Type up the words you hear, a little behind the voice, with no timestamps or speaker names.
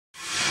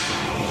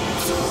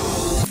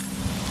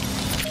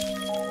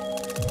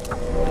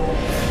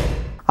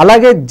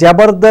అలాగే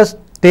జబర్దస్త్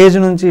స్టేజ్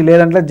నుంచి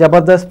లేదంటే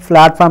జబర్దస్త్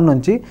ప్లాట్ఫామ్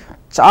నుంచి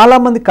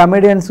చాలామంది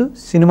కమెడియన్స్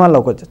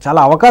సినిమాల్లోకి వచ్చారు, చాలా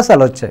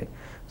అవకాశాలు వచ్చాయి.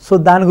 సో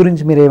దాని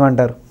గురించి మీరు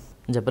ఏమంటారు?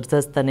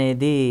 జబర్దస్త్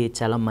అనేది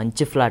చాలా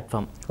మంచి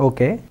ప్లాట్ఫామ్.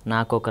 ఓకే,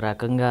 నాకు ఒక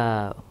రకంగా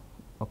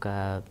ఒక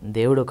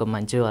దేవుడు ఒక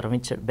మంచి వరం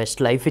ఇచ్చాడు, బెస్ట్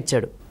లైఫ్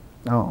ఇచ్చాడు.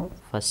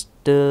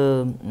 ఫస్ట్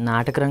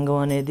నాటక రంగం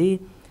అనేది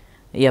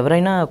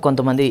ఎవరైనా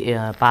కొంతమంది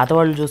పాత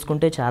వాళ్ళు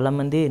చూసుకుంటే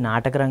చాలామంది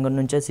నాటక రంగం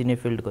నుంచే సినీ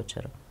ఫీల్డ్కి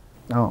వచ్చారు.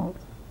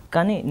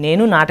 కానీ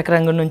నేను నాటక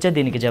రంగం నుంచే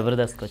దీనికి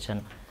జబర్దస్త్కి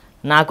వచ్చాను.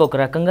 నాకు ఒక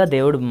రకంగా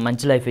దేవుడు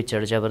మంచి లైఫ్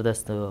ఇచ్చాడు.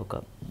 జబర్దస్త్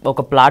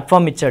ఒక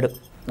ప్లాట్ఫామ్ ఇచ్చాడు.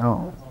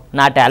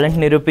 నా టాలెంట్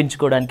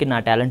నిరూపించుకోవడానికి, నా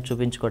టాలెంట్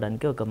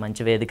చూపించుకోవడానికి ఒక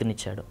మంచి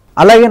వేదికనిచ్చాడు.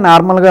 అలాగే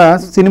నార్మల్గా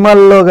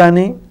సినిమాల్లో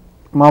కానీ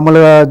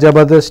మామూలుగా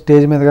జబర్దస్త్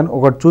స్టేజ్ మీద కానీ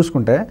ఒకటి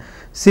చూసుకుంటే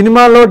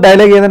సినిమాలో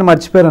డైలాగ్ ఏదైనా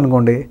మర్చిపోయారు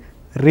అనుకోండి,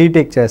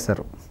 రీటేక్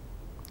చేస్తారు.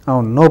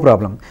 అవును, నో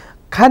ప్రాబ్లం.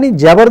 కానీ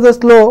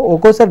జబర్దస్త్లో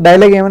ఒక్కోసారి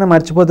డైలాగ్ ఏమైనా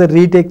మర్చిపోతే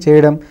రీటేక్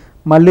చేయడం,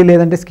 మళ్ళీ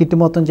లేదంటే స్కిట్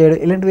మొత్తం చేయడం,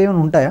 ఇలాంటివి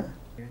ఏమైనా ఉంటాయా?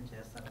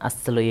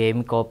 అస్సలు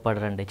ఏమి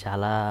కోప్పడరండి,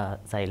 చాలా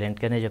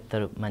సైలెంట్గానే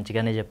చెప్తారు,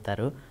 మంచిగానే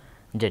చెప్తారు.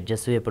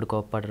 జడ్జెస్ ఎప్పుడు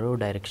కోప్పడరు,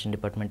 డైరెక్షన్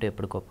డిపార్ట్మెంట్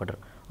ఎప్పుడు కోప్పడరు.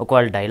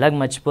 ఒకవేళ డైలాగ్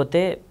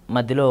మర్చిపోతే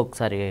మధ్యలో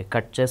ఒకసారి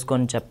కట్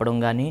చేసుకొని చెప్పడం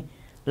కానీ,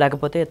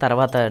 లేకపోతే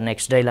తర్వాత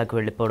నెక్స్ట్ డైలాగ్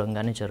వెళ్ళిపోవడం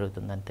కానీ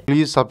జరుగుతుంది అంతే.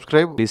 Please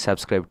subscribe. Please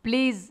subscribe.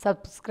 Please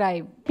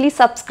subscribe. Please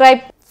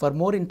subscribe. For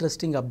more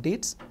interesting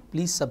updates,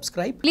 please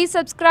subscribe. Please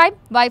subscribe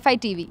Wi-Fi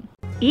TV.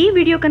 ఈ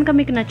వీడియో కనుక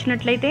మీకు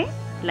నచ్చినట్లయితే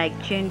లైక్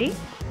చేయండి,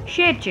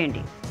 షేర్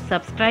చేయండి,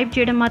 సబ్స్క్రైబ్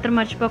చేయడం మాత్రం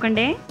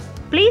మర్చిపోకండి.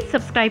 Please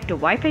subscribe to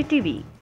Wi-Fi TV.